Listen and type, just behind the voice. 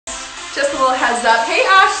Just a little heads up. Hey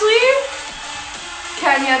Ashley,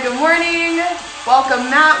 Kenya, good morning.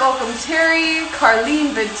 Welcome Matt, welcome Terry,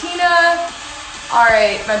 Carlene, Bettina. All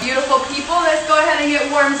right, my beautiful people, let's go ahead and get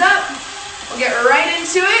warmed up. We'll get right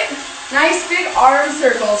into it. Nice big arm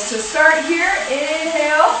circles to start here.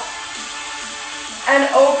 Inhale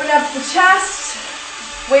and open up the chest,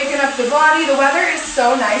 waking up the body. The weather is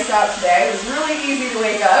so nice out today. It was really easy to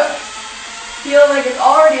wake up. Feeling like it's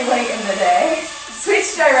already late in the day.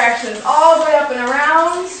 Switch directions all the way up and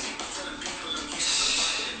around.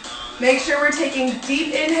 Make sure we're taking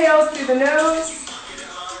deep inhales through the nose,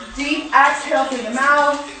 deep exhale through the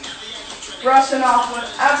mouth, brushing off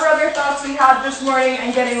whatever other thoughts we had this morning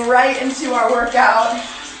and getting right into our workout.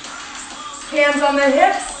 Hands on the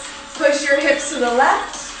hips, push your hips to the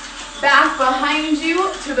left, back behind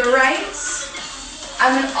you to the right,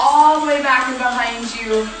 and then all the way back and behind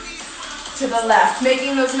you to the left,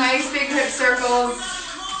 making those nice big hip circles,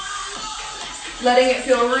 letting it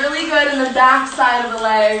feel really good in the back side of the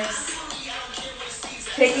legs.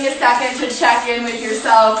 Taking a second to check in with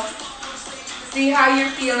yourself, see how you're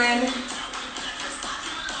feeling,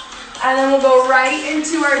 and then we'll go right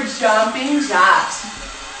into our jumping jacks.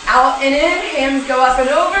 Out and in, hands go up and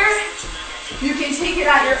over. You can take it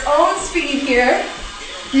at your own speed here.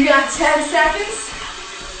 You got 10 seconds.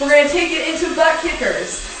 We're going to take it into butt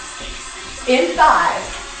kickers. In 5,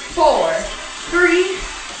 4, 3,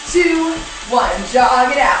 2, 1.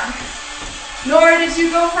 Jog it out. Nora, did you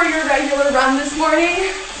go for your regular run this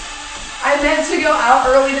morning? I meant to go out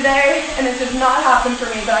early today, and it did not happen for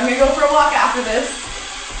me, but I'm going to go for a walk after this.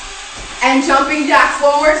 And jumping jacks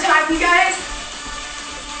one more time, you guys.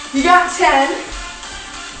 You got 10.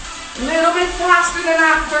 A little bit faster than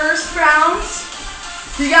that first round.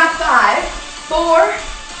 You got 5, 4,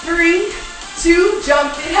 3, 2,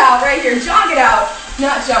 jump it out right here. Jog it out.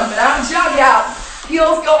 Not jump it out, jog it out.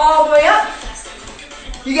 Heels go all the way up.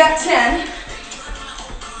 You got 10.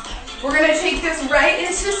 We're gonna take this right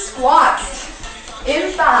into squats.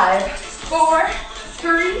 In 5, 4,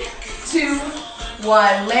 3, 2,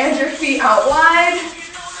 1. Land your feet out wide.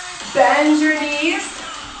 Bend your knees.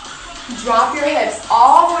 Drop your hips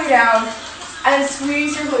all the way down and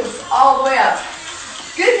squeeze your glutes all the way up.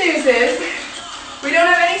 Good news is, we don't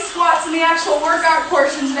have any squats in the actual workout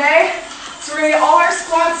portion today, so we're going to get all our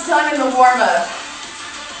squats done in the warm-up.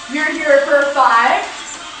 You're here for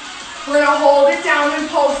 5. We're going to hold it down and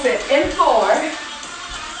pulse it. In 4.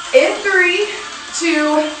 In 3,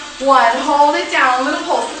 2, 1. Hold it down. A little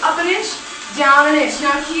pulse. Up an inch, down an inch.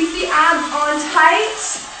 Now keep the abs on tight.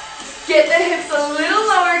 Get the hips a little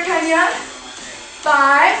lower, Kenya.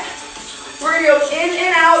 5. We're going to go in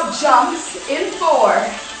and out jumps. In 4.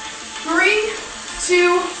 3,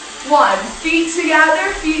 2, 1. Feet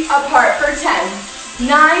together, feet apart for 10.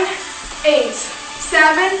 9, 8,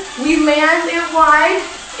 7. We land it wide.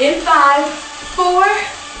 In 5, 4,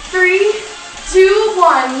 3, 2,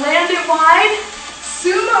 1. Land it wide.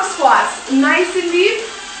 Sumo squats. Nice and deep.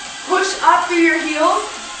 Push up through your heels.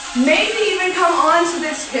 Maybe even come onto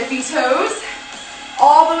this tippy toes.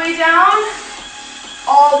 All the way down.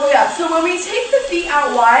 All the way up. So when we take the feet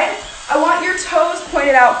out wide, I want your toes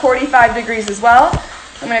pointed out 45 degrees as well.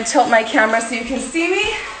 I'm going to tilt my camera so you can see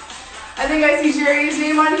me. I think I see Jerry's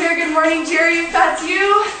name on here. Good morning, Jerry, if that's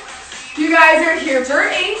you. You guys are here for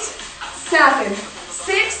 8, 7,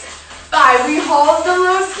 6, 5. We hold the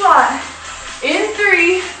low squat. In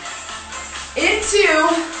 3, in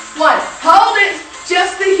 2, 1. Hold it.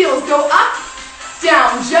 Just the heels. Go up,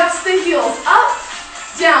 down. Just the heels. Up,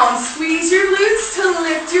 down. Squeeze your glutes to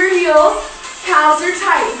lift your heels. Calves are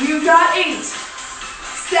tight. You've got 8,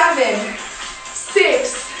 7,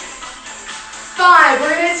 6, 5.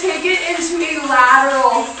 We're going to take it into a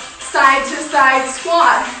lateral side-to-side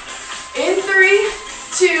squat. In 3,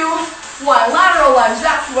 2, 1. Lateral lunge.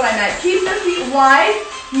 That's what I meant. Keep the feet wide,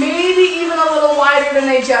 maybe even a little wider than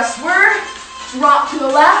they just were. Drop to the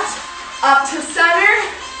left, up to center.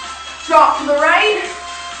 Drop to the right,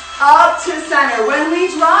 up to center. When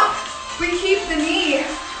we drop, we keep the knee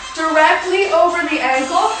directly over the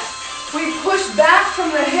ankle. We push back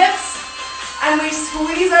from the hips and we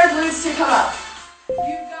squeeze our glutes to come up.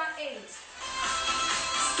 You've got 8,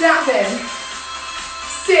 7,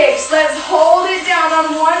 6. Let's hold it down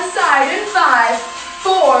on one side. In 5,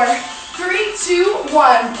 4, 3, 2,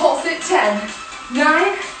 1. Pulse it. 10,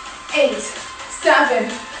 9, 8,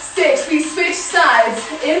 7, 6. We switch sides.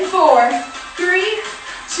 In 4, 3,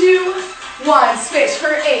 2, 1. Switch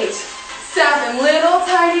for 8, 7. Little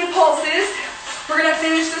tiny pulses. We're going to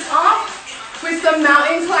finish this off with some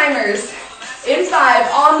mountain climbers. In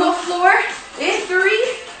 5, on the floor. In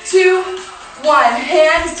 3, 2, 1.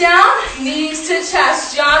 Hands down, knees to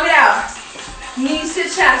chest. Jog it out. Knees to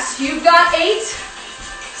chest. You've got 8,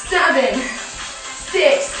 7,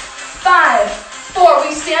 6, 5, 4.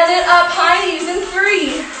 We stand it up, high knees in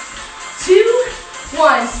 3, 2,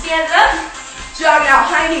 1. Stand it up, jog it out,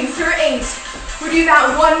 high knees for 8. We'll do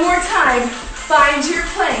that one more time. Find your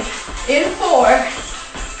plank. In 4,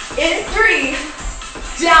 in 3,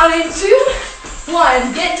 down in 2,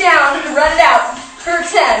 1. Get down, run it out for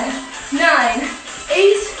 10, 9,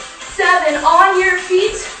 8, 7. On your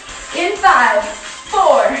feet. In 5,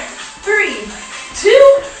 4, 3, 2,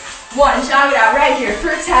 1. Jog it out right here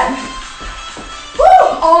for 10.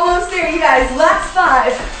 Woo! Almost there, you guys. Last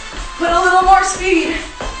 5. Put a little more speed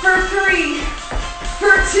for 3,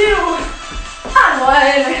 for 2, and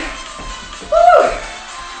 1. Woo!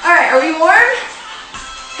 All right, are we warm?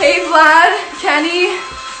 Hey, Vlad, Kenny,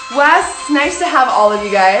 Wes, nice to have all of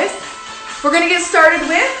you guys. We're gonna get started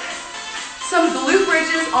with some glute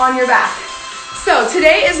bridges on your back. So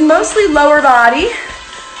today is mostly lower body,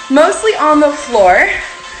 mostly on the floor,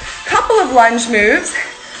 couple of lunge moves,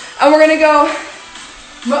 and we're gonna go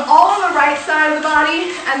all on the right side of the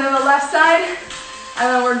body and then the left side, and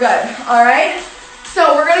then we're good, all right?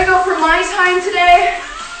 So we're gonna go for my time today.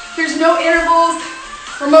 There's no intervals.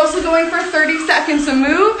 We're mostly going for 30 seconds a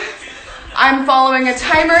move. I'm following a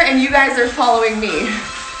timer and you guys are following me.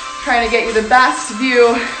 Trying to get you the best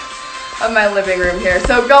view of my living room here.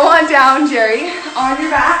 So go on down, Jerry, on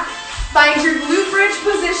your back. Find your glute bridge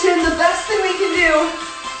position, the best thing we can do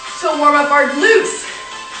to warm up our glutes.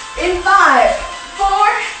 In 5,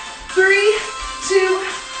 4, 3,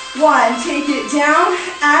 2, 1. Take it down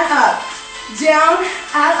and up, down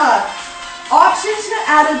and up. Option to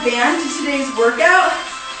add a band to today's workout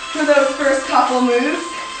for those first couple moves,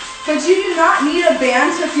 but you do not need a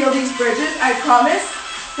band to feel these bridges, I promise.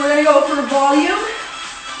 We're gonna go for volume.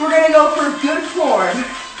 We're gonna go for good form.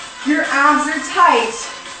 Your abs are tight.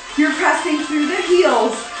 You're pressing through the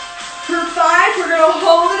heels. For 5, we're gonna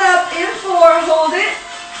hold it up. In 4, hold it.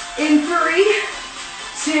 In 3,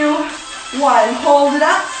 2, 1. Hold it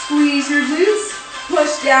up, squeeze your glutes.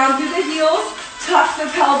 Push down through the heels. Tuck the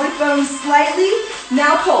pelvic bones slightly.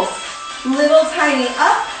 Now pulse. Little tiny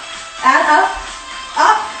up and up,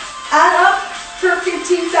 up and up for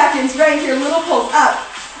 15 seconds. Right here, little pulse up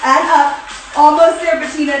and up. Almost there,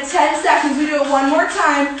 Bettina, 10 seconds. We do it one more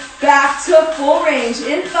time. Back to full range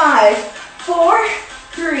in 5, 4,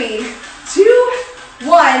 3, 2,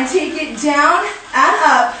 1. Take it down and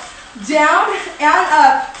up, down and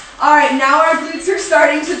up. All right, now our glutes are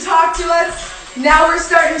starting to talk to us. Now we're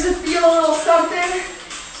starting to feel a little something.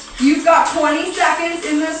 You've got 20 seconds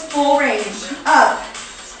in this full range. Up,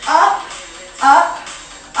 up, up,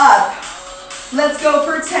 up. Let's go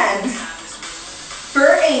for 10,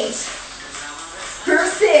 for 8, for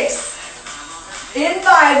 6, in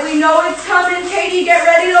 5. We know it's coming. Katie, get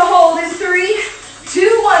ready to hold in 3,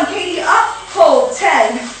 2, 1. Katie, up, hold,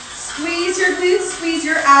 10. Squeeze your glutes, squeeze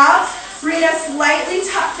your abs. Rena, slightly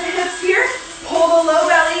tuck the hips here. Pull the low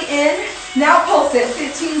belly in. Now pulse it,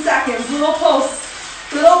 15 seconds. Little pulse,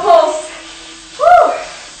 little pulse. Woo!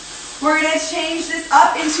 We're gonna change this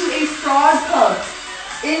up into a frog pump.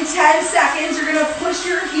 In 10 seconds, you're gonna push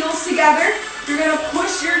your heels together. You're gonna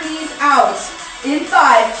push your knees out. In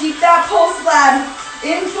 5, keep that pulse, Vlad.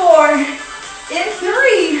 In 4, in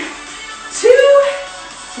 3,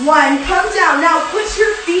 2, 1. Come down. Now push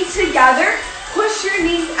your feet together. Push your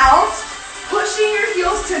knees out. Pushing your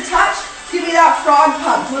heels to touch. Give me that frog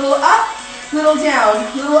pump. Little up, little down,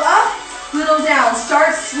 little up, little down.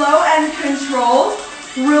 Start slow and controlled.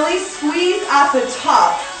 Really squeeze at the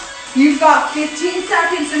top. You've got 15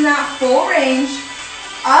 seconds in that full range.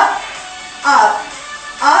 Up, up,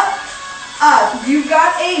 up, up. You've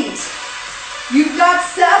got 8. You've got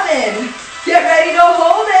 7. Get ready to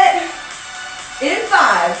hold it. In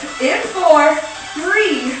 5, in 4,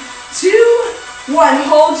 3, 2, 1.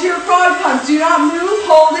 Hold your frog pump. Do not move.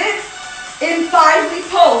 Hold it. In 5, we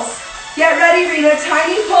pulse. Get ready, Rena.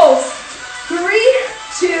 Tiny pulse. 3,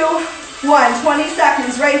 2, 1. 20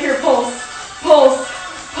 seconds. Right here. Pulse. Pulse.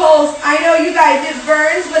 Pulse. I know you guys, it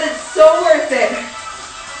burns, but it's so worth it.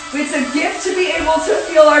 It's a gift to be able to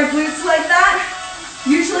feel our glutes like that.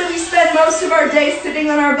 Usually we spend most of our day sitting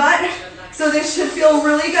on our butt, so this should feel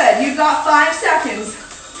really good. You've got 5 seconds,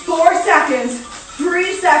 4 seconds,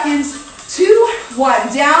 3 seconds, 2,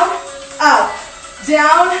 1. Down, up,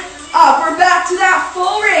 down, up. We're back to that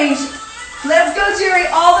full range. Let's go, Jerry.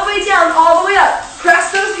 All the way down, all the way up.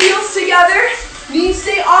 Press those heels together. Knees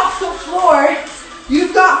stay off the floor.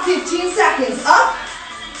 You've got 15 seconds. Up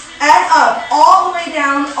and up. All the way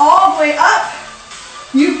down, all the way up.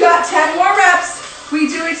 You've got 10 more reps. We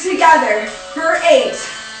do it together. for 8,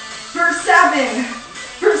 for 7,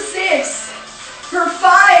 for 6, for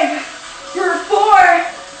 5, for 4,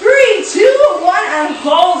 3, 2, 1, and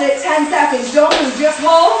hold it 10 seconds. Don't move, just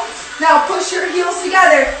hold. Now push your heels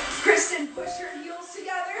together. Kristen, push your heels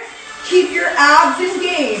together. Keep your abs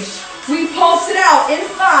engaged. We pulse it out in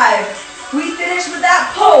 5. We finish with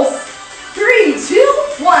that pulse. 3,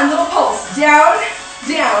 2, 1, little pulse. Down,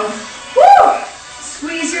 down. Woo!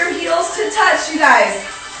 Squeeze your heels to touch, you guys.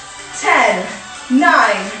 10,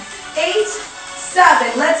 9, 8,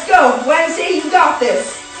 7. Let's go. Wednesday, you got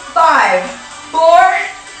this. 5, 4,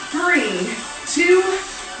 3, 2,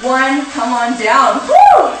 1. Come on down.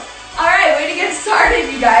 Woo! All right, way to get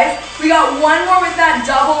started, you guys. We got one more with that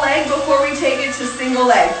double leg before we take it to single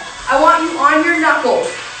leg. I want you on your knuckles.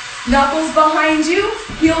 Knuckles behind you,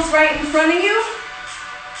 heels right in front of you.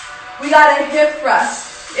 We got a hip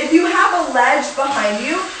thrust. If you have a ledge behind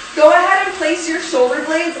you, go ahead and place your shoulder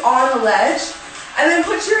blades on a ledge, and then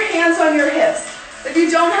put your hands on your hips. If you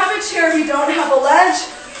don't have a chair, if you don't have a ledge,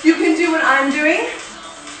 you can do what I'm doing,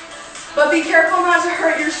 but be careful not to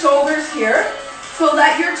hurt your shoulders here. So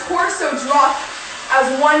let your torso drop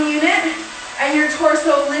as one unit, and your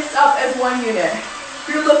torso lifts up as one unit.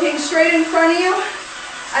 You're looking straight in front of you,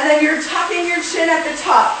 and then you're tucking your chin at the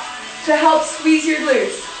top to help squeeze your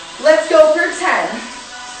glutes. Let's go for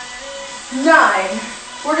 10, 9.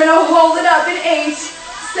 We're gonna hold it up in 8,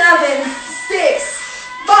 7, 6,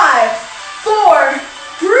 5, 4,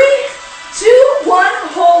 3, 2, 1.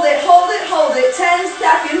 Hold it, hold it, hold it. 10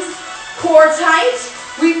 seconds. Core tight.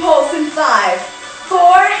 We pulse in 5,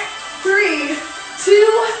 4, 3,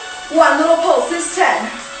 2, 1. Little pulse is 10,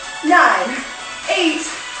 9, 8,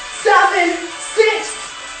 7, 6,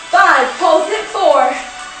 5. Pulse it. 4,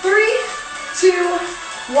 3, 2,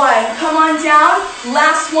 1. Come on down.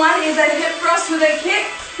 Last one is a hip thrust with a kick.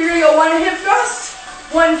 Here we go. One hip thrust,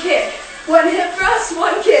 one kick. One hip thrust,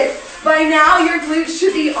 one kick. By now, your glutes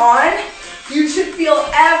should be on. You should feel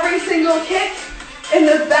every single kick in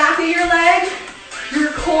the back of your leg,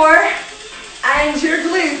 your core, and your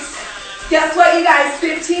glutes. Guess what, you guys?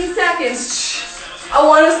 15 seconds. I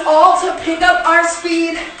want us all to pick up our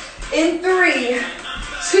speed in 3,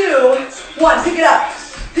 2, 1. Pick it up.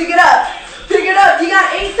 Pick it up. Pick it up. You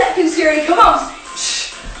got 8 seconds, Jerry. Come on.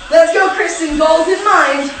 Let's go, Kristen. Goals in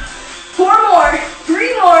mind. 4 more.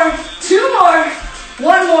 3 more. 2 more.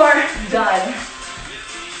 1 more. Done.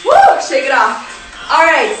 Woo! Shake it off. All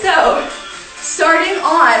right, so starting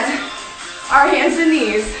on our hands and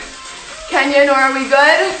knees. Kenya, Nora, are we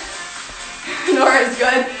good? Nora's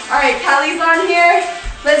good. All right, Kelly's on here.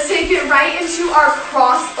 Let's take it right into our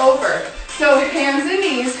crossover. So hands and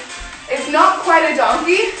knees. It's not quite a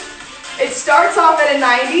donkey. It starts off at a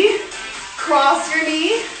 90. Cross your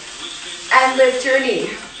knee and lift your knee.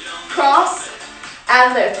 Cross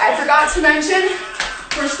and lift. I forgot to mention,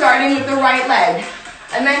 we're starting with the right leg.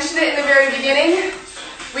 I mentioned it in the very beginning.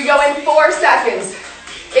 We go in 4 seconds.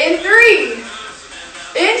 In 3,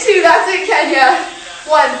 in 2, that's it, Kenya.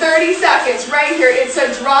 1, 30 seconds, right here. It's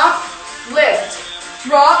a drop, lift,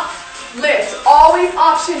 drop, lift. Always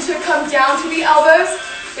option to come down to the elbows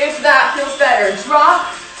if that feels better. Drop,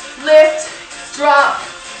 lift, drop,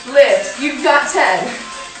 lift. You've got 10.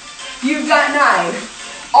 You've got 9.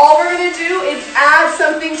 All we're gonna do is add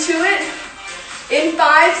something to it. In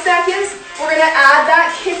 5 seconds, we're gonna add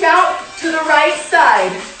that kick out to the right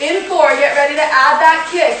side. In 4, get ready to add that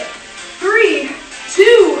kick. 3,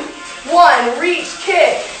 2, 1, reach,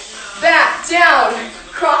 kick, back, down,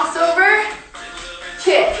 crossover,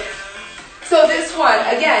 kick. So this one,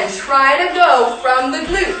 again, try to go from the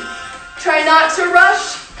glute. Try not to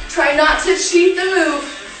rush, try not to cheat the move.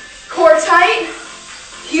 Core tight,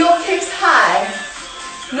 heel kicks high.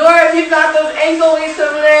 Nora, if you've got those ankle weights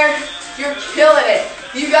over there, you're killing it.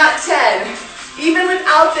 You got 10. Even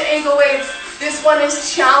without the ankle weights, this one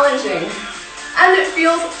is challenging. And it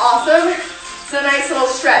feels awesome. It's a nice little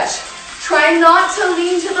stretch. Try not to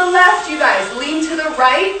lean to the left, you guys. Lean to the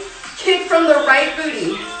right. Kick from the right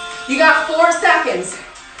booty. You got 4 seconds.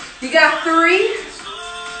 You got 3.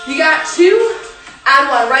 You got 2. And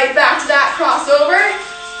 1. Right back to that crossover.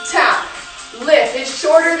 Tap. Lift. It's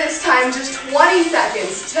shorter this time, just 20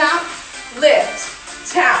 seconds. Tap.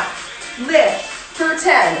 Lift. Tap. Lift. For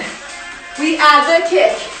 10. We add the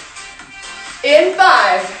kick. In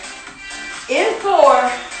 5. In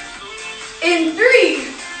 4. In 3,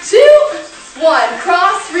 2, 1.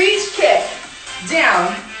 Cross, reach, kick.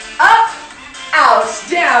 Down, up, out,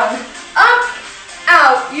 down, up,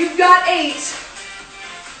 out. You've got 8,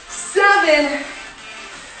 7,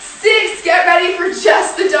 6. Get ready for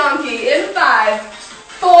just the donkey. In 5,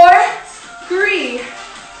 4, 3,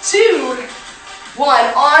 2,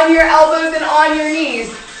 1. On your elbows and on your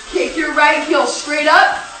knees. Kick your right heel straight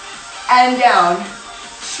up and down.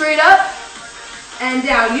 Straight up and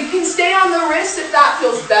down. You can stay on the wrist if that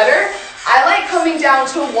feels better. I like coming down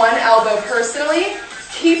to one elbow personally,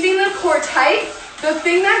 keeping the core tight. The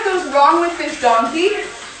thing that goes wrong with this donkey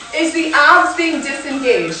is the abs being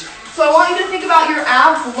disengaged. So I want you to think about your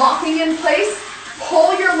abs locking in place.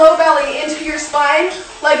 Pull your low belly into your spine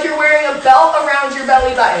like you're wearing a belt around your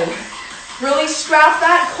belly button. Really strap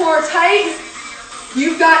that core tight.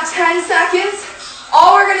 You've got 10 seconds.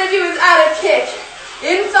 All we're gonna do is add a kick.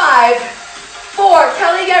 In 5, 4,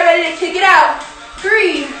 Kelly, get ready to kick it out.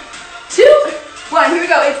 3, 2, 1, here we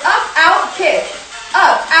go. It's up, out, kick.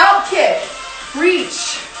 Up, out, kick.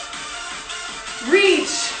 Reach.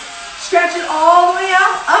 Reach. Stretch it all the way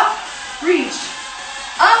out. Up, reach.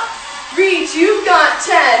 Up, reach. You've got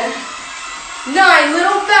 10, 9,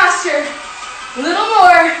 little faster, little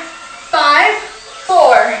more. 5,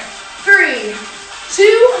 4, 3,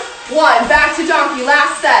 2, 1. Back to donkey,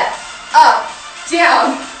 last set. Up,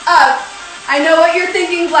 down, up. I know what you're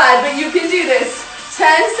thinking, Vlad, but you can do this.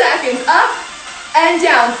 10 seconds, up and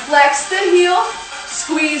down. Flex the heel,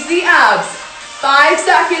 squeeze the abs. 5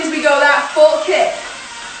 seconds, we go that full kick.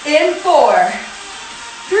 In 4,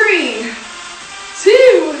 3,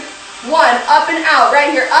 2, 1. Up and out,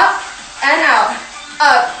 right here, up and out,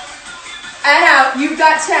 up and out. You've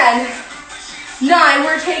got 10, 9,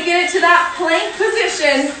 we're taking it to that plank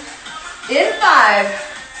position. In 5,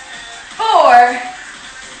 4,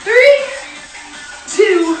 3,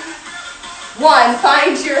 2, 1.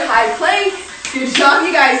 Find your high plank. Good job,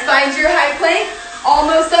 you guys. Find your high plank.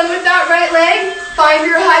 Almost done with that right leg. Find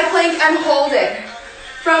your high plank and hold it.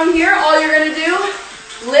 From here, all you're gonna do,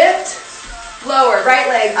 lift, lower. Right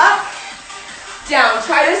leg up, down.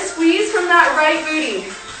 Try to squeeze from that right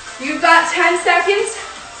booty. You've got 10 seconds,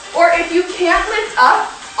 or if you can't lift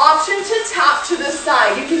up, option to tap to the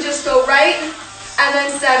side. You can just go right and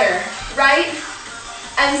then center. Right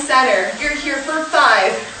and center. You're here for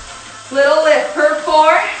 5. Little lift for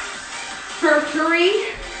 4, for 3,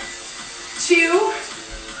 2,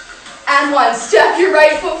 and 1. Step your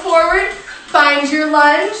right foot forward. Find your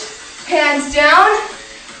lunge. Hands down.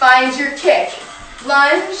 Find your kick.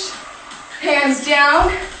 Lunge. Hands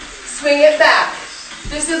down. Swing it back.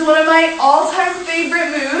 This is one of my all-time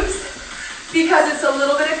favorite moves because it's a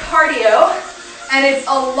little bit of cardio and it's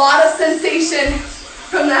a lot of sensation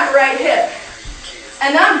from that right hip.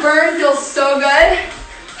 And that burn feels so good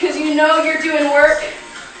because you know you're doing work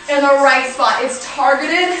in the right spot. It's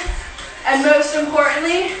targeted, and most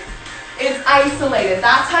importantly, it's isolated.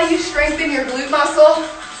 That's how you strengthen your glute muscle.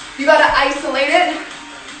 You gotta isolate it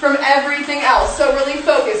from everything else. So really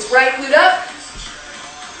focus, right glute up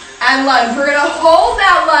and lunge. We're gonna hold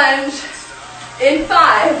that lunge in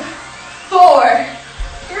 5, 4,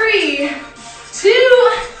 3,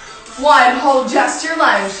 2, 1. Hold just your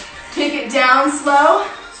lunge. Take it down slow,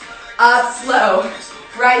 up slow.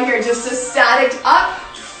 Right here, just a static up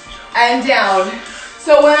and down.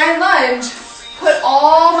 So when I lunge, put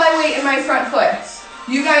all my weight in my front foot.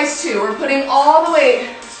 You guys too, we're putting all the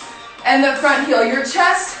weight in the front heel. Your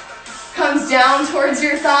chest comes down towards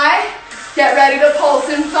your thigh. Get ready to pulse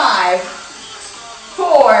in 5,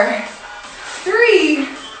 4, 3,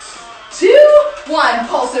 2, 1.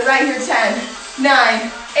 Pulse it right here, 10,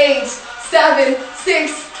 9, 8, 7,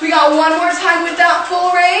 6. We got one more time with that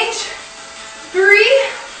full range. 3,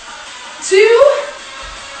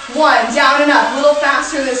 2, 1. Down and up. A little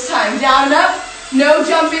faster this time. Down and up. No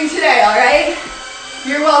jumping today, all right?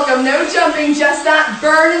 You're welcome. No jumping, just that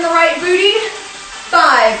burn in the right booty.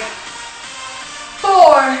 5,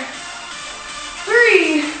 4,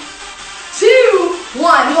 3, 2,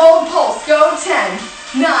 1. Hold pulse. Go 10,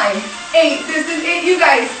 9, 8. This is it, you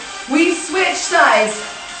guys. We switch sides.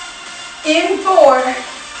 In 4,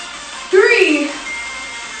 3,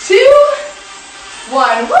 2,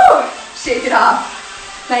 1. Woo! Shake it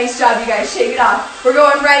off. Nice job, you guys. Shake it off. We're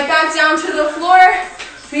going right back down to the floor.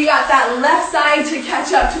 We got that left side to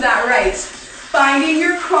catch up to that right. Finding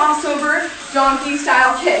your crossover donkey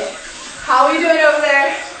style kick. How are we doing over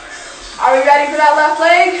there? Are we ready for that left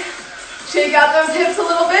leg? Shake out those hips a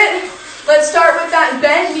little bit. Let's start with that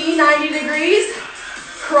bent knee, 90 degrees.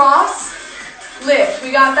 Cross, lift.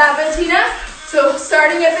 We got that, Bettina? So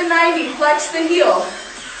starting at the 90, flex the heel.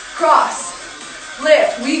 Cross,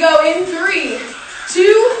 lift. We go in 3,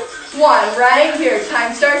 2, 1. Right here.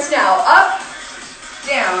 Time starts now. Up,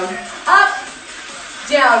 down, up,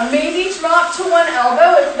 down. Maybe drop to one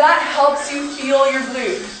elbow if that helps you feel your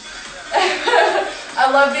glute. I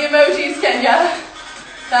love the emojis, Kenya.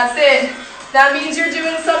 That's it. That means you're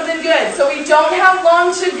doing something good. So we don't have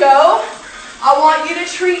long to go. I want you to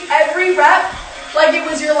treat every rep like it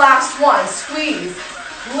was your last one. Squeeze,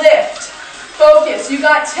 lift, focus. You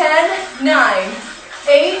got 10, 9,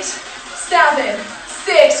 8, 7,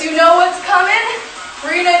 6. You know what's coming?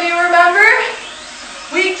 Rena, do you remember?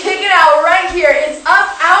 We kick it out right here. It's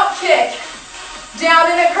up, out, kick.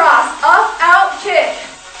 Down and across. Up, out, kick.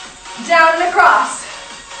 Down and across.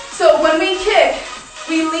 So when we kick,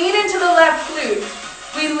 we lean into the left glute.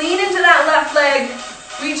 We lean into that left leg.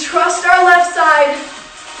 We trust our left side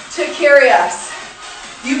to carry us.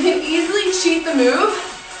 You can easily cheat the move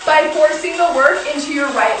by forcing the work into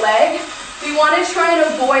your right leg. We want to try and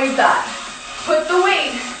avoid that. Put the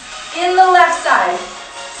weight in the left side.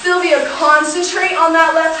 Sylvia, concentrate on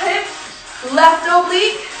that left hip, left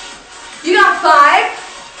oblique. You got 5,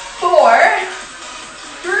 4,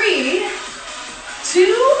 3, 2,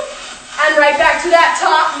 and right back to that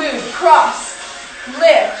top move. Cross,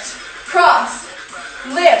 lift, cross,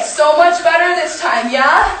 lift. So much better this time,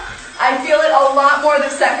 yeah? I feel it a lot more the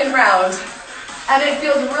second round. And it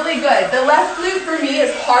feels really good. The left glute for me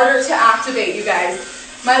is harder to activate, you guys.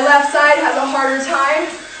 My left side has a harder time,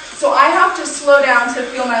 so I have to slow down to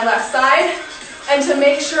feel my left side and to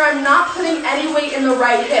make sure I'm not putting any weight in the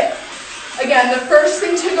right hip. Again, the first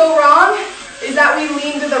thing to go wrong is that we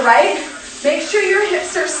lean to the right. Make sure your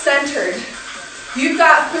hips are centered. You've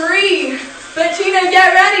got 3. Bettina,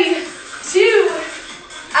 get ready. 2.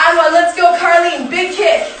 And 1. Let's go, Carlene. Big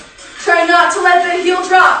kick. Try not to let the heel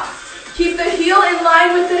drop. Keep the heel in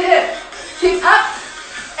line with the hip. Kick up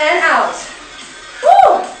and out.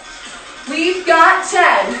 Woo! We've got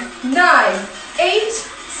 10, 9, 8,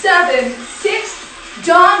 7, 6.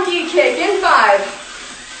 Donkey kick in 5,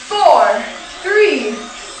 4, 3,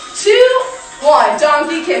 2, 1.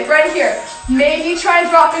 Donkey kick right here. Maybe try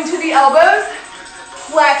dropping to the elbows.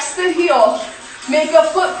 Flex the heel. Make a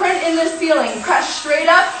footprint in the ceiling. Press straight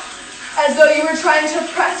up as though you were trying to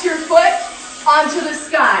press your foot onto the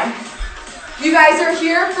sky. You guys are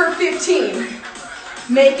here for 15.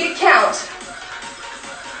 Make it count.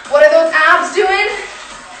 What are those abs doing?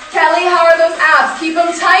 Kelly, how are those abs? Keep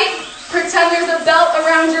them tight. Pretend there's a belt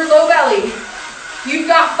around your low belly. You've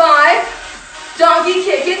got 5. Donkey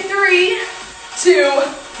kick in 3, 2,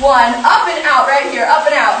 1. Up and out right here. Up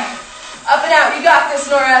and out. Up and out. You got this,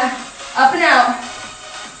 Nora. Up and out.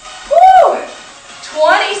 Woo!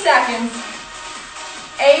 20 seconds.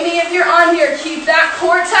 Amy, if you're on here, keep that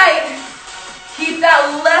core tight. Keep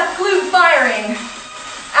that left glute firing.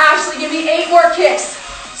 Ashley, give me 8 more kicks.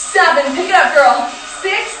 7, pick it up, girl.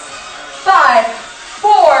 6, 5,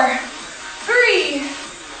 4, 3,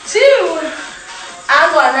 2,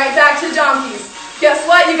 and 1. Right back to donkeys. Guess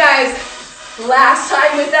what, you guys? Last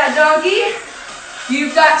time with that donkey,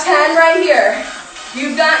 you've got 10 right here.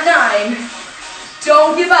 You've got 9.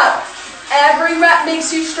 Don't give up. Every rep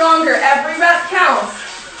makes you stronger. Every rep counts.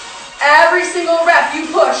 Every single rep you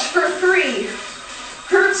push for 3,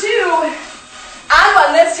 for 2, and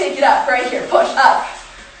 1. Let's take it up right here. Push up,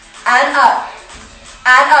 and up,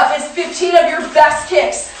 and up. It's 15 of your best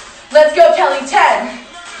kicks. Let's go, Kelly. 10,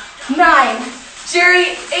 9,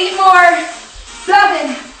 Jerry, 8 more.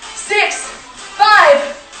 7, 6, 5,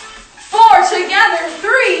 4, together.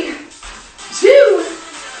 3, 2,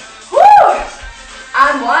 woo,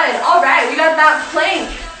 and 1. All right, we got that plank.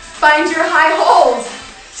 Find your high hold.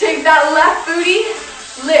 Take that left booty,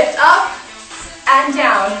 lift up and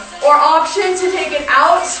down. Or option to take it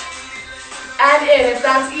out and in if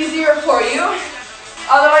that's easier for you.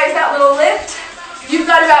 Otherwise, that little lift, you've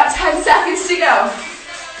got about 10 seconds to go.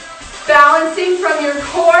 Balancing from your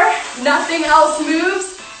core, nothing else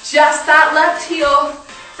moves, just that left heel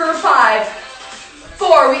for 5,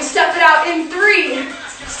 4. We step it out in 3,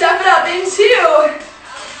 step it up in 2,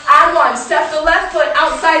 and 1. Step the left foot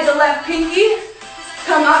outside the left pinky.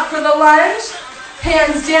 Come up for the lunge,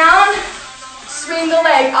 hands down, swing the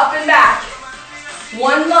leg up and back.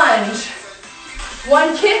 1 lunge,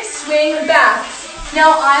 1 kick, swing back.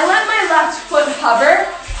 Now I let my left foot hover.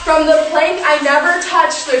 From the plank, I never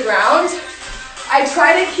touch the ground. I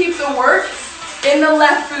try to keep the work in the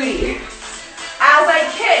left booty. As I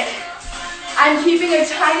kick, I'm keeping a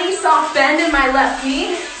tiny soft bend in my left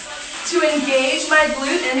knee to engage my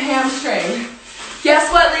glute and hamstring. Guess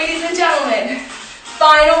what, ladies and gentlemen?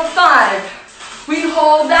 Final 5. We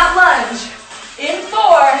hold that lunge. In 4.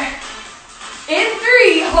 In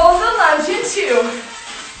 3. Hold the lunge in 2.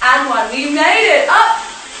 And 1. We made it. Up,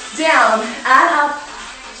 down, and up,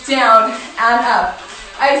 down, and up.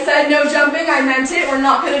 I said no jumping. I meant it. We're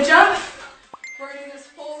not going to jump. We're doing this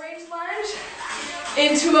full range lunge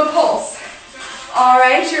into a pulse. All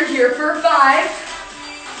right, you're here for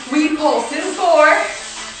 5. We pulse in 4.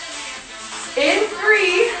 In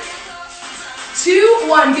 3. 2,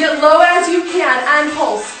 1. Get low as you can and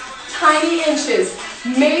pulse. Tiny inches.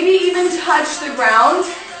 Maybe even touch the ground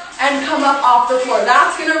and come up off the floor.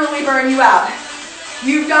 That's gonna really burn you out.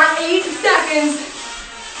 You've got 8 seconds.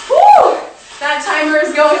 Woo! That timer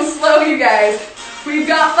is going slow, you guys. We've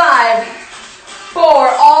got 5, 4,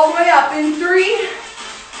 all the way up in 3,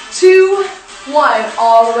 2, 1.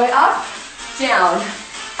 All the way up, down,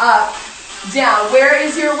 up, down. Where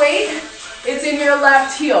is your weight? It's in your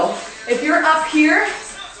left heel. If you're up here,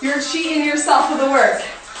 you're cheating yourself with the work.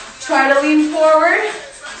 Try to lean forward.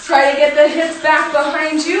 Try to get the hips back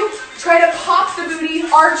behind you. Try to pop the booty,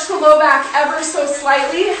 arch the low back ever so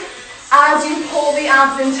slightly as you pull the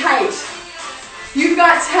abs in tight. You've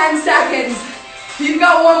got 10 seconds. You've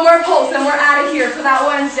got one more pulse and we're out of here for that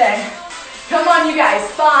Wednesday. Come on, you guys.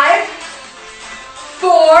 5,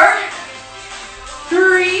 4,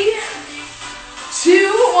 3,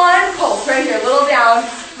 2, 1. Pulse right here. Little down,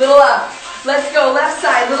 little up. Let's go. Left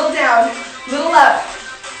side. Little down, little up.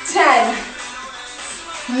 10,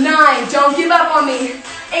 9. Don't give up on me.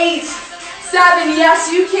 8, 7.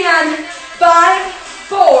 Yes, you can. 5,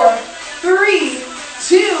 4, 3,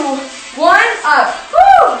 2, 1. Up.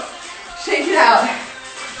 Woo! Shake it out.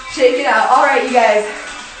 Shake it out. All right, you guys.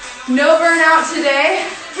 No burnout today,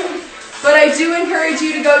 but I do encourage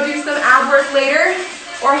you to go do some ab work later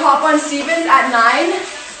or hop on Stevens at 9.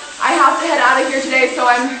 I have to head out of here today, so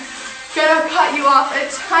I'm gonna cut you off a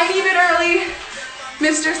tiny bit early.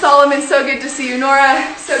 Mr. Solomon, so good to see you.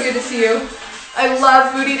 Nora, so good to see you. I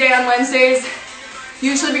love Booty Day on Wednesdays.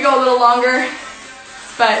 Usually we go a little longer,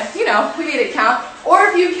 but you know, we made it count. Or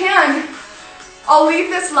if you can, I'll leave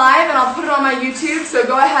this live and I'll put it on my YouTube, so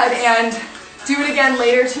go ahead and do it again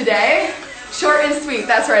later today. Short and sweet.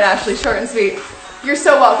 That's right, Ashley, short and sweet. You're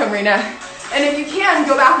so welcome, Rena. And if you can,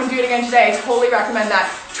 go back and do it again today. I totally recommend that.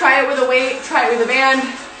 Try it with a weight, try it with a band.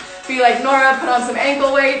 Be like Nora, put on some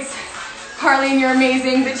ankle weights. Carlene, you're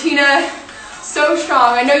amazing. Bettina, so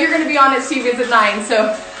strong. I know you're gonna be on at Stevens at 9,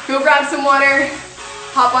 so go grab some water,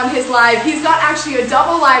 hop on his live. He's got actually a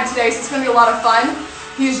double live today, so it's gonna be a lot of fun.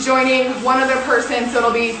 He's joining one other person, so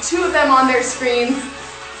it'll be 2 of them on their screens,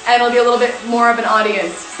 and it'll be a little bit more of an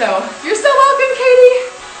audience. So you're so welcome,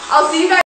 Katie. I'll see you guys.